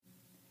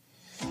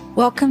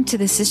Welcome to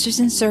the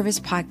Sisters in Service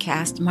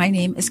podcast. My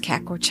name is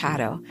Kat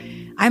Gorchato.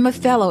 I'm a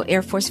fellow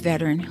Air Force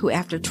veteran who,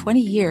 after 20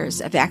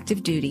 years of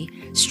active duty,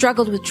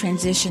 struggled with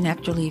transition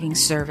after leaving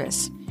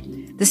service.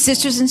 The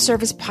Sisters in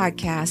Service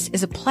podcast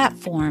is a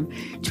platform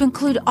to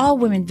include all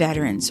women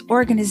veterans,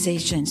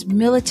 organizations,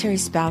 military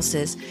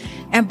spouses,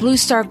 and Blue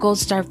Star, Gold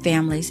Star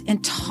families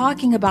in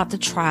talking about the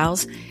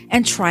trials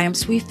and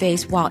triumphs we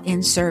face while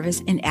in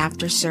service and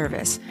after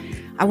service.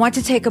 I want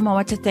to take a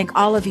moment to thank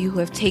all of you who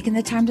have taken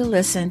the time to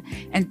listen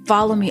and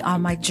follow me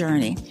on my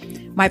journey.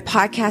 My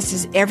podcast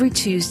is every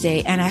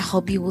Tuesday, and I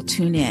hope you will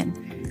tune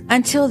in.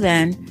 Until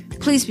then,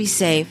 please be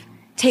safe,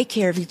 take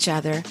care of each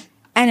other,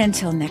 and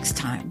until next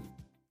time.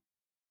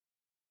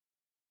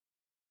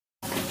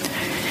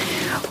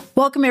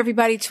 Welcome,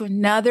 everybody, to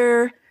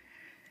another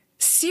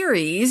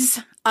series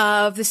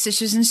of the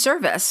Sisters in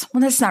Service.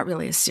 Well, that's not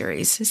really a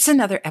series. It's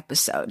another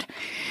episode.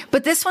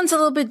 But this one's a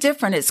little bit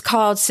different. It's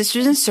called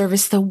Sisters in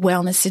Service, the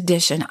Wellness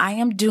Edition. I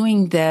am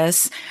doing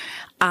this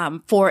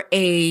for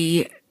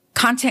a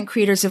Content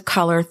Creators of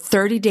Color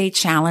 30-day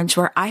challenge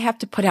where I have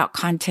to put out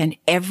content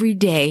every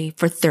day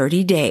for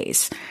 30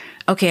 days.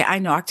 Okay, I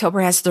know October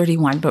has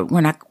 31, but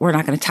we're not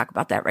going to talk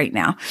about that right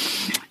now.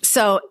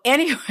 So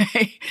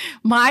anyway,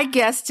 my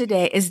guest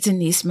today is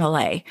Denise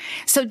Millay.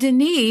 So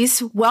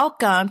Denise,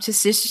 welcome to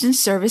Sisters in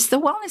Service, the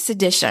Wellness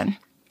Edition.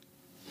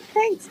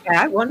 Thanks,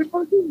 Kat.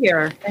 Wonderful to be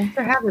here. Thanks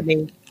for having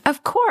me.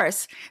 Of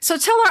course. So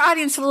tell our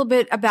audience a little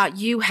bit about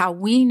you, how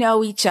we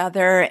know each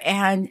other,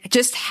 and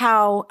just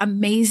how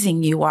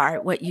amazing you are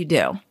at what you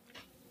do.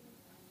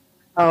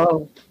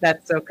 Oh,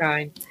 that's so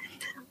kind.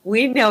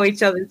 We know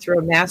each other through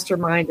a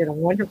mastermind and a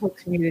wonderful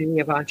community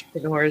of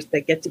entrepreneurs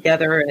that get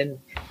together and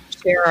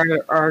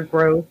share our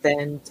growth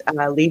and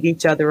lead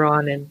each other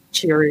on and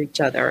cheer each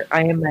other.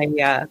 I am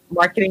a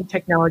marketing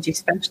technology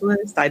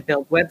specialist. I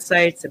build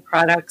websites and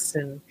products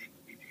and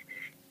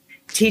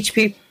teach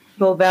people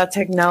about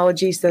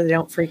technology so they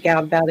don't freak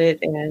out about it.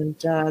 And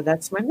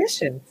that's my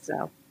mission.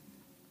 So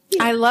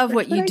yeah, I love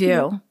what you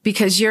do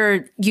because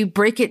you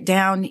break it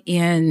down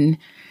in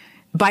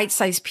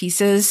bite-sized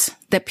pieces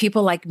that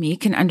people like me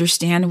can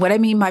understand. What I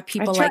mean by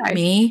people like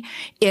me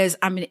is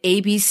I'm an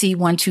ABC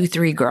 1, 2,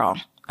 3 girl.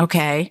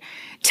 Okay.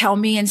 Tell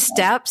me in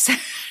steps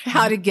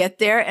how to get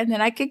there, and then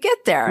I could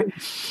get there.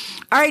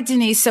 All right,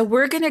 Denise. So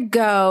we're going to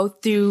go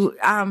through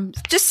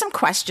just some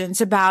questions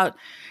about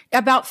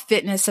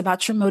fitness,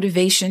 about your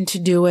motivation to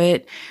do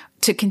it,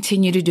 to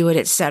continue to do it,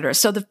 et cetera.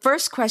 So the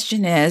first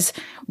question is,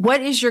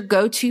 what is your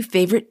go-to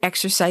favorite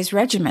exercise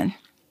regimen?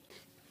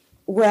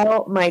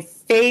 Well, my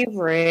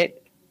favorite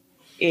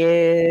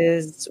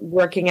is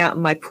working out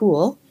in my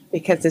pool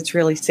because it's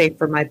really safe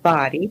for my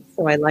body.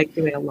 So I like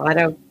doing a lot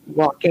of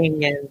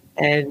walking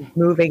and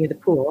moving in the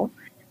pool.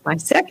 My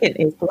second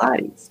is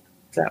Pilates.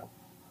 So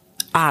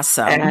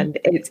awesome. And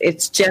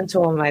it's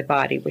gentle on my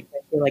body, which I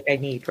feel like I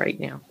need right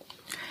now.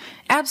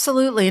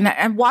 Absolutely.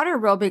 And water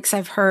aerobics,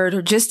 I've heard,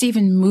 or just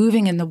even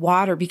moving in the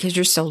water because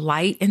you're so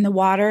light in the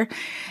water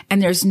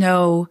and there's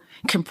no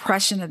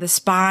compression of the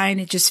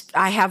spine.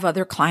 I have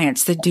other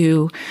clients that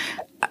do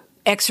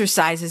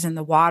exercises in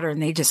the water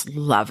and they just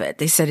love it.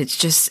 They said it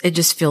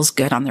just feels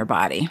good on their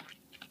body.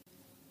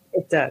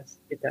 It does.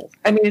 It does.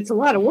 I mean, it's a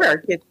lot of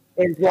work.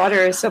 And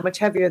water is so much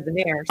heavier than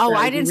air. So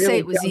I didn't say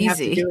it was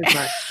easy.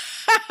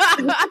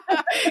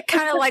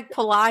 Kind of like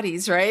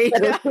Pilates, right?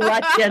 But it's a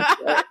lot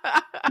gentler.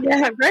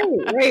 Yeah,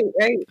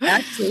 right.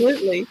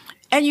 Absolutely.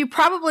 And you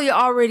probably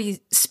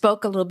already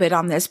spoke a little bit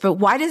on this, but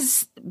why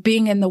does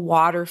being in the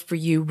water for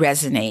you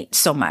resonate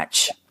so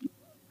much?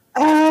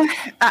 I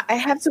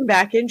have some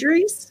back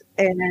injuries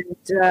and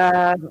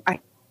I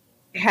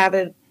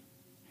haven't,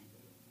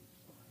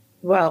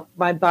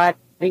 my body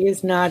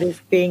is not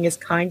being as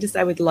kind as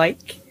I would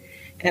like.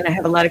 And I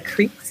have a lot of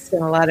creaks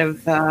and a lot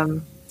of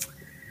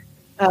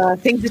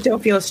things that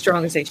don't feel as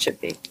strong as they should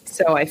be.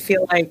 So I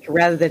feel like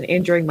rather than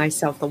injuring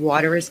myself, the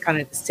water is kind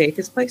of the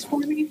safest place for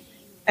me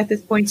at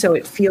this point. So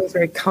it feels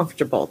very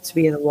comfortable to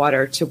be in the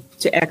water, to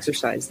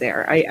exercise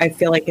there. I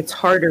feel like it's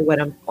harder when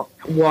I'm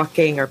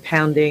walking or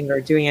pounding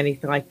or doing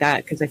anything like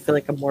that because I feel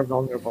like I'm more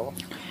vulnerable.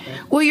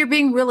 Well, you're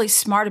being really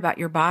smart about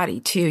your body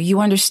too. You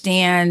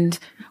understand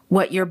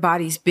what your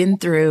body's been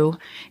through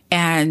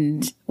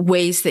and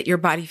ways that your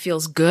body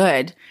feels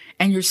good,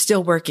 and you're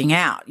still working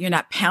out. You're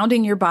not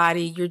pounding your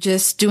body. You're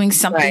just doing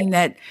something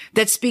that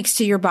speaks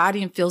to your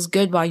body and feels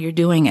good while you're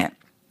doing it.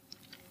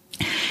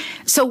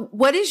 So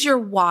what is your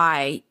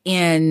why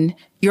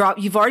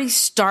you've already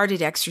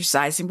started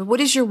exercising, but what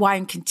is your why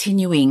in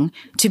continuing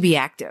to be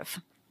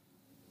active?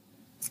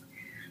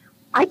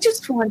 I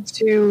just want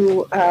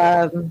to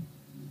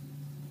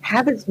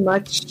have as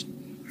much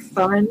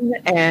fun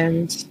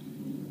and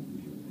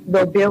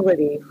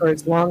mobility for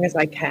as long as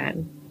I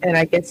can. And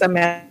I guess I'm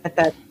at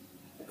that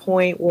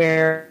point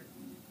where,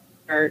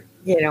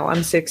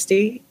 I'm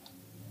 60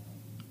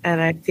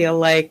 and I feel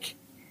like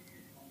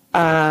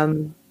I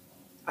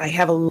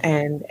have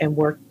and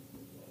work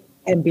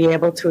and be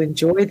able to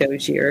enjoy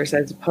those years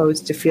as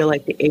opposed to feel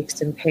like the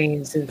aches and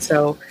pains. And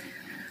so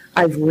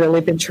I've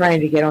really been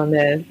trying to get on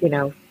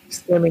the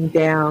slimming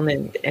down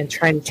and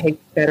trying to take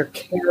better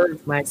care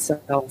of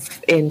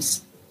myself in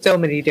so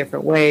many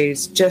different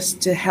ways,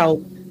 just to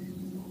help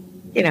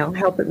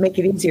it make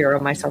it easier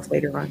on myself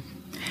later on.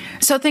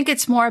 So I think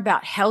it's more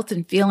about health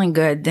and feeling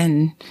good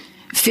than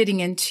fitting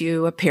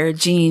into a pair of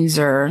jeans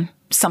or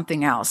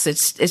something else.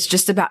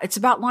 It's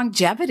about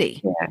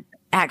longevity,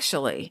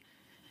 actually.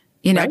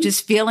 Right.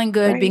 Just feeling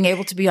good, Right. being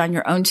able to be on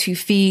your own 2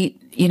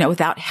 feet,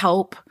 without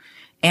help,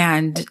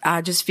 and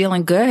just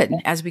feeling good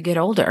as we get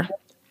older.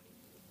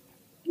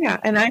 Yeah,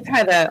 and I've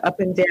had a up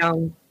and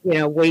down,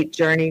 weight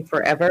journey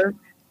forever.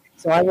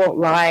 So I won't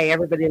lie,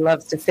 everybody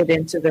loves to fit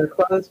into their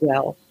clothes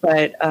well,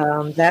 but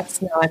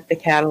that's not the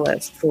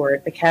catalyst for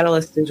it. The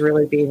catalyst is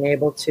really being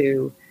able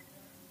to,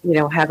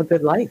 have a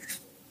good life.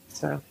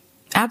 So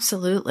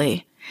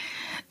Absolutely.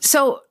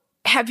 So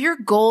have your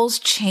goals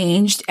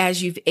changed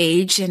as you've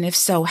aged, and if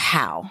so,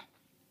 how?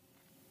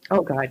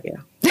 Oh God,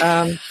 yeah.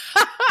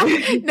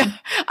 No,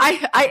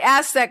 I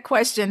asked that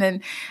question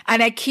and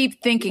I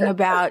keep thinking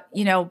about,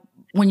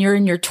 when you're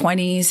in your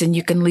 20s and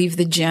you can leave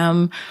the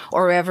gym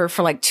or wherever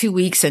for like 2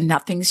 weeks and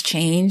nothing's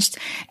changed.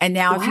 And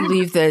now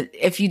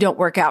if you don't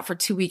work out for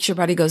 2 weeks, your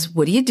body goes,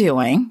 what are you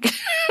doing?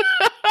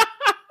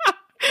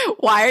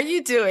 Why are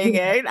you doing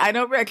it? I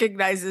don't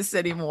recognize this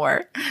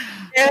anymore.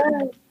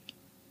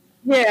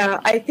 Yeah.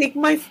 I think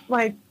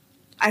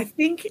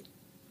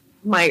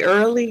my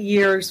early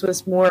years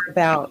was more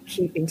about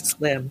keeping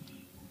slim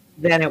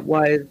than it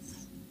was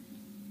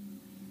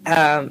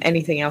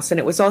anything else. And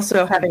it was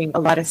also having a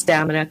lot of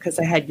stamina because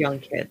I had young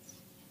kids.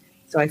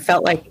 So I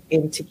felt like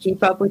to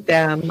keep up with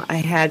them, I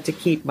had to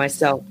keep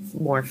myself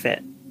more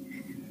fit.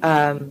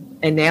 And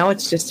now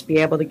it's just to be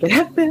able to get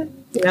up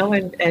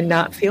and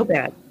not feel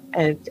bad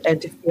and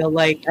to feel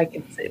like I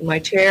can sit in my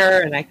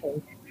chair and I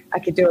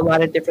could do a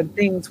lot of different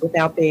things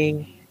without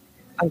being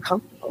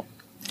uncomfortable.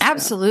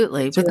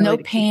 Absolutely. With really no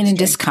pain and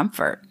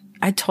discomfort.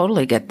 I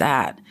totally get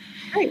that.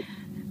 Right.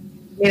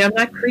 I mean, I'm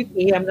not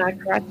creaky. I'm not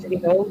crotchety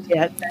old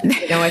yet. But,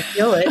 I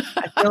feel it.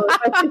 I feel it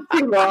if I sit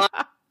too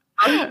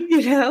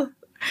long.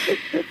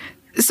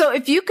 So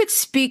if you could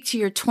speak to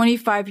your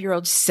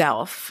 25-year-old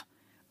self,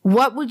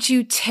 what would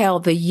you tell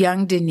the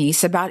young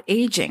Denise about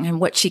aging and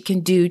what she can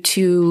do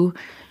to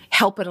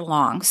help it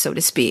along, so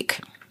to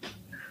speak?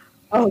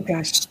 Oh,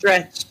 gosh.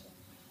 Stretch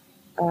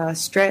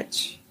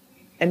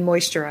and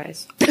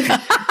moisturize.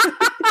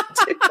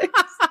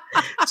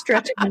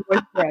 Stretching and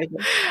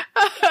moisturizing.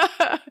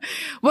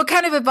 What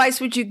kind of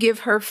advice would you give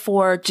her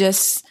for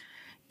just,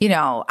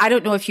 I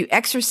don't know if you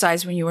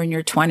exercised when you were in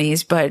your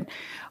 20s, but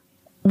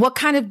what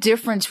kind of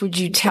difference would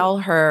you tell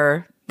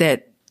her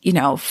that,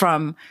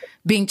 from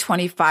being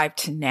 25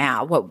 to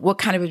now? What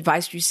kind of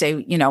advice would you say,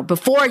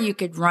 before you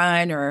could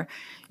run or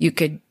you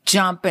could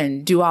jump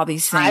and do all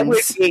these things? I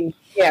would be,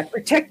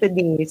 protect the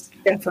knees.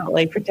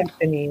 Definitely protect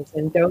the knees.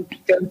 And don't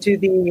do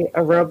the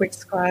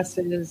aerobics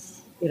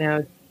classes,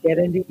 get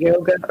into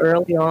yoga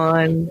early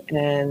on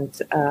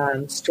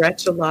and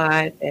stretch a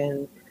lot.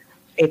 And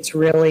it's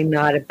really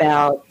not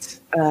about,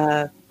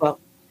 I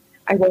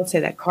won't say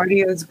that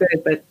cardio is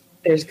good, but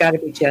there's got to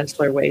be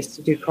gentler ways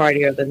to do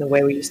cardio than the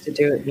way we used to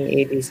do it in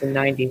the 80s and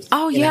 90s.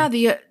 Oh, yeah.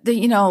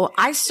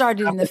 I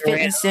started in the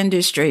fitness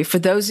industry. For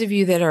those of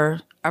you that are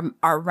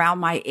around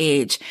my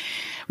age,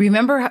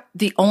 remember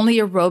the only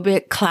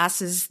aerobic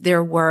classes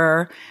there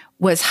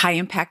was high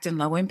impact and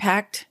low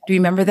impact. Do you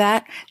remember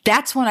that?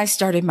 That's when I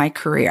started my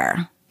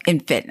career in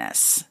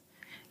fitness.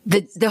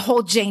 The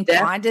whole Jane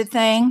Fonda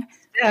thing.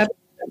 Oh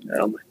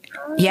my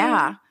God.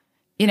 Yeah.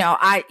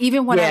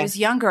 Even when I was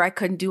younger, I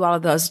couldn't do all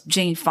of those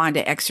Jane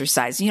Fonda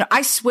exercises.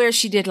 I swear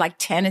she did like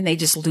 10 and they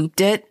just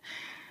looped it.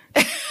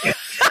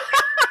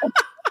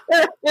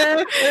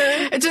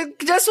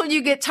 Just when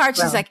you get tired,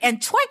 she's like,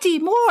 and 20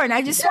 more. And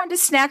I just wanted to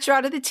snatch her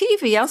out of the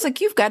TV. I was like,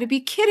 you've got to be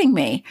kidding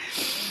me.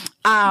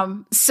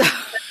 So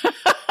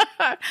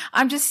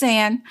I'm just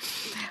saying,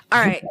 all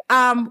right.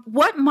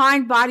 What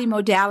mind-body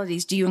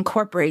modalities do you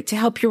incorporate to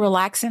help you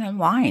relax and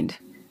unwind?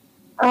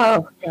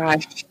 Oh,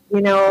 gosh.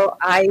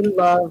 I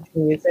love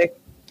music,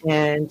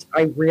 and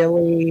I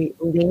really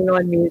lean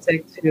on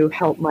music to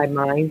help my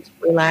mind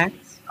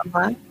relax a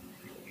lot.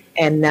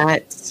 And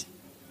that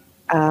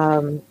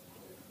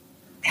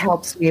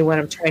helps me when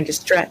I'm trying to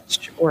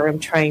stretch or I'm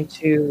trying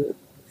to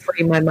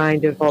free my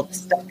mind of all the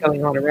stuff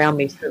going on around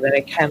me so that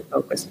I can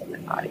focus on my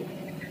body.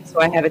 So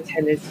I have a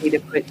tendency to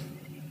put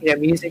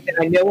music that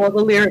I know all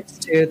the lyrics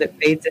to that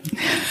fades into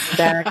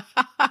the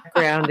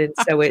background, and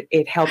so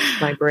it helps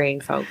my brain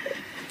focus.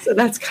 So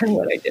that's kind of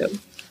what I do.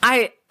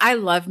 I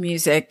love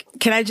music.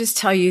 Can I just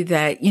tell you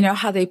that,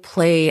 how they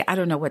play, I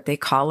don't know what they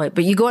call it,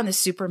 but you go in the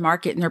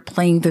supermarket and they're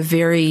playing the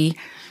very,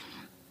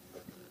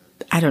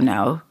 I don't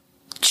know,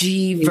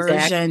 G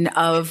version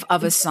of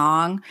a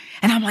song.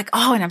 And I'm like,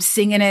 oh, and I'm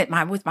singing it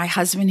with my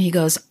husband. He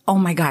goes, oh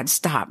my God,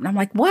 stop. And I'm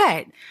like,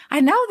 what? I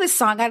know this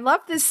song. I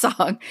love this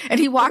song. And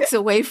he walks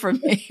away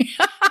from me.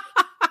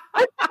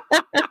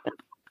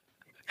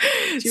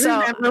 Do you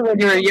remember when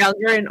you were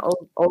younger and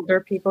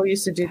older people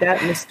used to do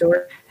that in the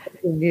store?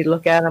 And you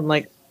look at them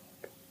like,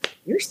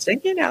 you're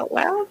singing out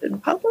loud in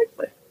public?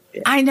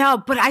 I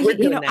know, but I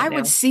now.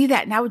 would see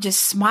that and I would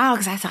just smile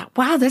because I thought,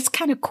 wow, that's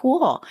kind of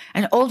cool.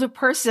 An older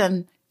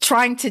person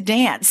trying to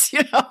dance, I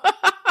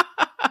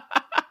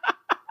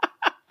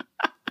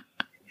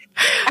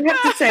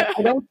have to say,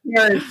 I don't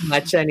care as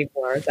much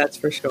anymore. That's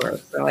for sure.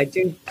 So I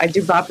do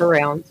bop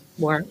around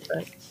more.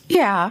 But.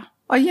 Yeah.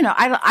 Well,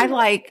 I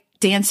like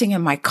dancing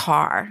in my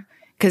car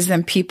because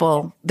then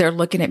people, they're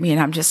looking at me and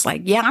I'm just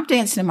like, yeah, I'm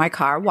dancing in my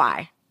car.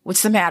 Why?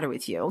 What's the matter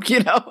with you?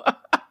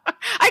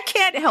 I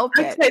can't help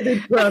it. I play the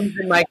drums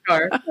in my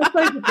car. I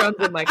play the drums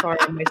in my car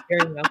on my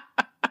steering wheel.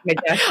 My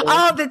dashboard.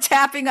 Oh, the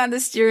tapping on the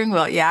steering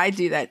wheel. Yeah, I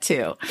do that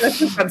too.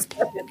 That's what I'm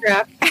stuck in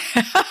trap.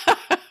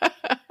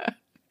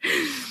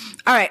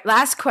 All right,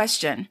 last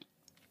question.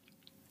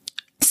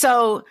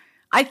 So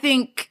I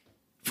think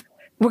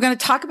we're going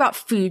to talk about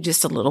food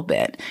just a little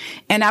bit.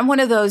 And I'm one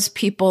of those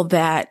people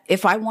that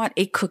if I want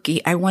a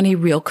cookie, I want a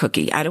real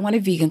cookie. I don't want a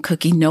vegan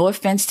cookie. No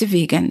offense to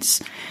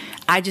vegans.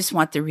 I just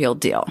want the real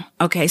deal.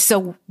 Okay,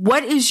 so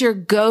what is your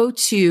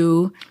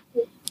go-to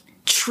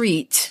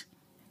treat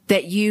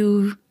that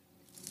you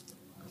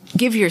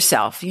give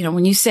yourself?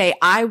 When you say,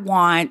 I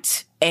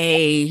want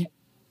a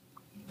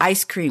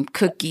ice cream,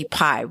 cookie,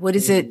 pie, what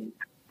is it?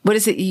 What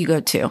is it you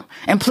go to?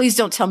 And please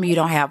don't tell me you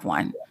don't have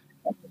one.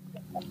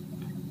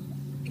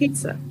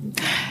 Pizza.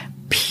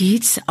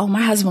 Pizza? Oh,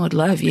 my husband would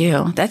love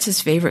you. That's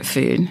his favorite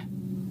food.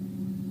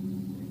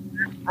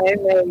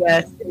 I'm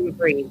a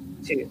savory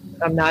tooth.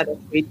 I'm not a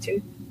sweet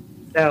tooth.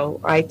 So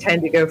I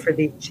tend to go for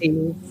the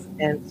cheese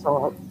and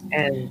salt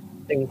and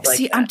things like that.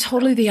 See, I'm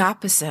totally the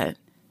opposite.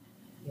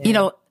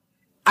 Yeah.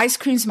 Ice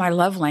cream's my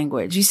love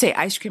language. You say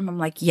ice cream, I'm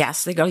like,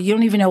 yes. They go, you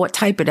don't even know what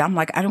type it is. I'm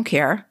like, I don't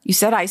care. You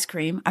said ice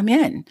cream. I'm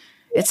in.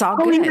 It's all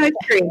good. Ice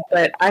cream,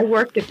 but I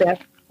worked at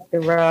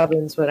Baskin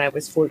Robbins when I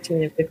was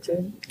 14 and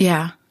 15.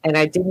 Yeah. And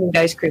I didn't eat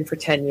ice cream for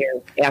 10 years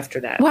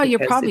after that. Well, you're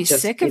probably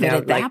sick of it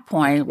at that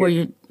point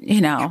where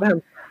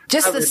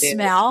just the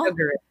smell,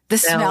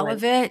 smell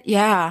of it.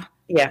 Yeah.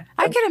 Yeah.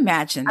 I can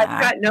imagine that.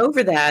 I've gotten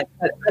over that,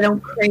 but I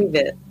don't crave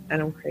it.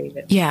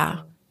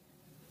 Yeah.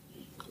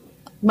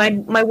 My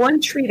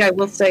one treat, I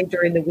will say,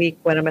 during the week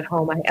when I'm at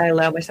home, I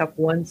allow myself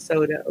one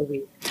soda a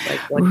week. Like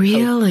one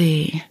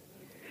really?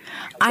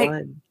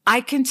 Coke.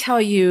 I can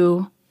tell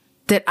you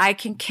that I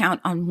can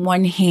count on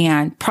one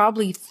hand,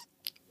 probably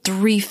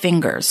 3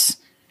 fingers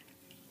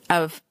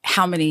of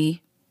how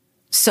many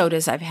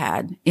sodas I've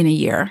had in a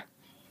year.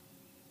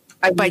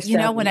 But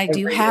when I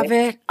do have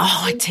it,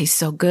 it tastes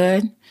so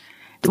good.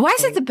 Why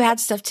is it the bad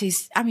stuff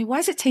taste? Why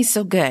does it taste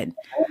so good?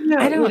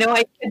 I don't know.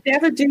 I could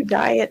never do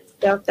diet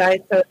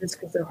sodas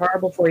because they're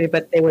horrible for you,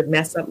 but they would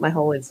mess up my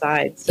whole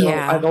inside. So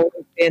I've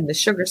always been the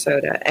sugar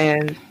soda.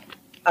 And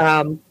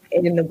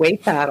in the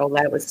weight battle,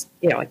 that was,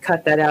 I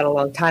cut that out a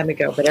long time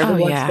ago. But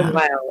every once in a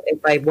while, if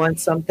I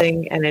want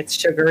something and it's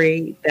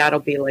sugary,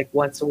 that'll be like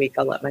once a week.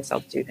 I'll let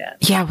myself do that.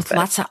 Yeah, with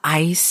lots of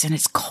ice and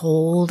it's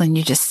cold and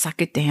you just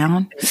suck it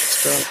down.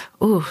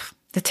 Ooh,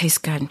 that tastes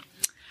good.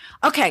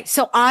 Okay,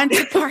 so on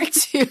to part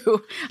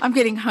 2. I'm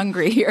getting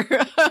hungry here.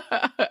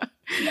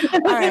 All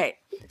right.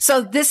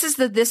 So this is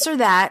the this or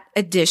that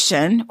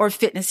edition or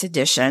fitness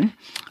edition.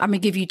 I'm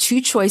going to give you 2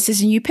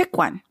 choices and you pick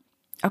one.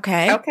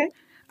 Okay? Okay.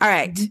 All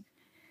right.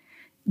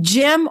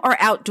 Gym or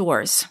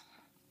outdoors?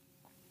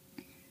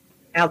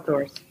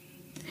 Outdoors.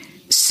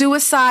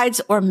 Suicides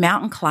or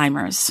mountain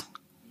climbers?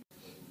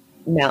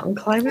 Mountain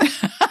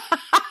climbers?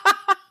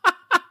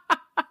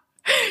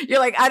 You're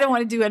like, I don't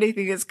want to do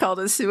anything that's called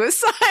a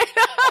suicide.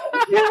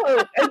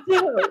 No, I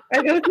don't.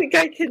 I don't think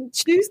I can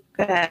choose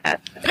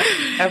that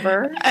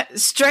ever.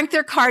 Strength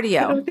or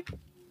cardio?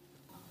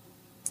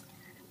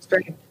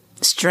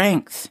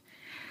 Strength.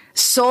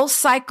 Soul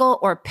Cycle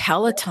or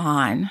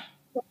Peloton?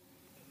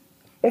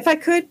 If I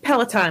could,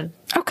 Peloton.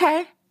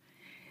 Okay.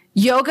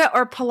 Yoga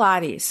or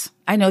Pilates?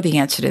 I know the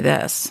answer to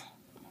this.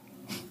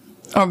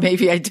 Or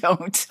maybe I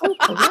don't. Oh,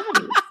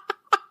 Pilates.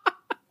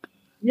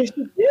 Yes,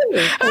 you do.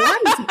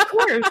 Pilates, of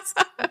course.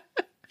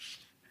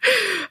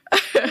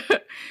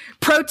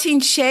 Protein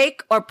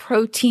shake or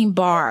protein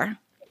bar?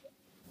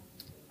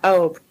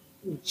 Oh,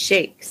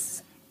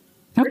 shakes.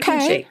 Okay.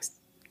 Protein shakes.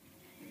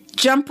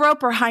 Jump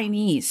rope or high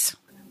knees?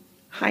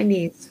 High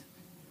knees.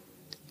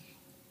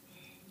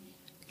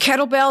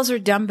 Kettlebells or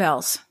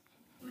dumbbells?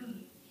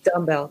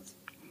 Dumbbells.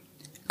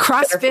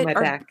 CrossFit for my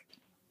or back.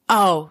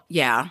 Oh,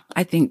 yeah.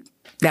 I think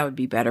that would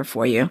be better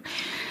for you.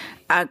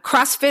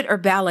 CrossFit or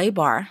ballet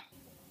bar?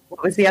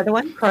 What was the other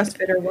one?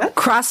 CrossFit or what?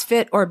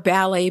 CrossFit or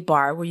ballet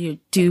bar, where you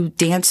do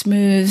dance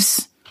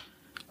moves,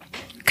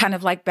 kind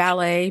of like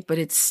ballet, but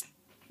it's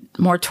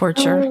more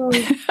torture. Oh.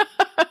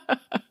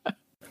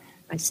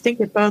 I stink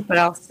at both, but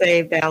I'll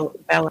say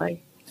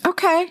ballet.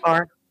 Okay.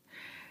 Bar.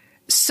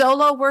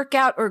 Solo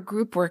workout or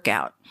group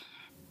workout?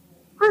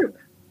 Group.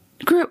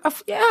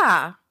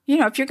 Yeah.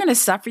 If you're going to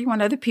suffer, you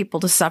want other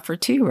people to suffer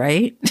too,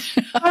 right?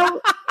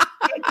 Well,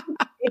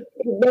 it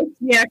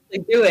makes me actually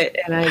do it,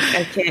 and I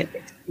can't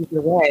excuse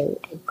away.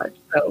 But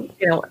so,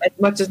 as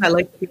much as I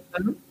like to be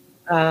fun,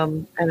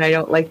 and I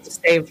don't like to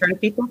stay in front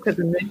of people because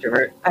I'm an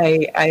introvert,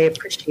 I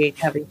appreciate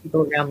having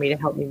people around me to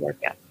help me work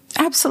out.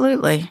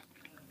 Absolutely.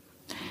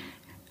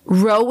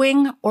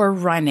 Rowing or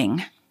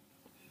running?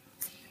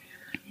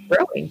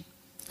 Rowing.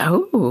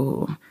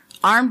 Oh,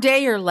 arm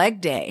day or leg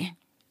day?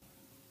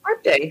 Arm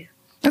day.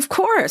 Of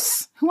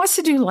course. Who wants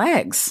to do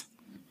legs?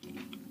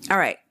 All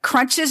right.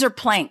 Crunches or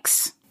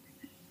planks?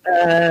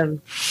 I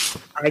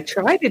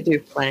try to do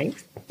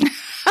planks.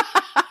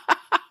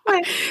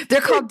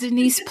 They're called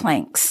Denise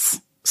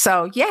planks.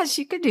 So yes,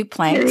 you could do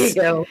planks. There you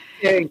go.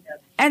 There you go.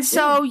 And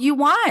so you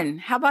won.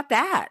 How about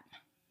that?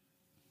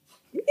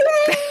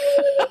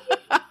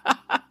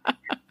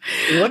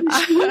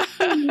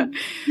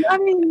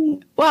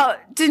 Well,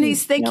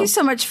 Denise, thank you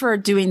so much for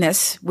doing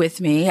this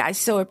with me. I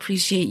so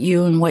appreciate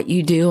you and what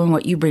you do and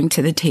what you bring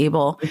to the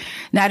table,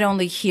 not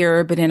only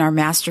here, but in our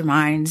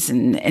masterminds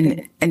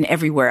and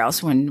everywhere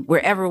else.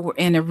 Wherever we're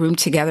in a room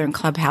together in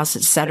Clubhouse,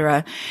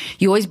 etc.,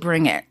 you always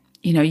bring it.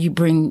 You know, you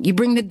bring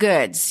the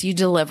goods, you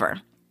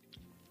deliver.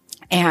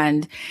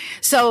 And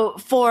so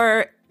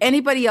for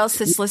anybody else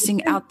that's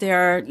listening out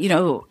there, you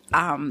know what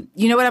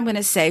I'm going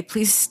to say.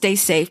 Please stay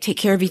safe. Take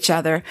care of each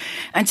other.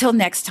 Until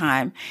next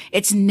time,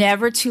 it's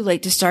never too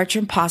late to start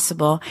your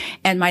impossible.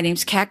 And my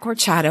name's Kat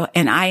Corchado,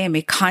 and I am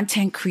a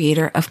content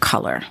creator of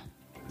color.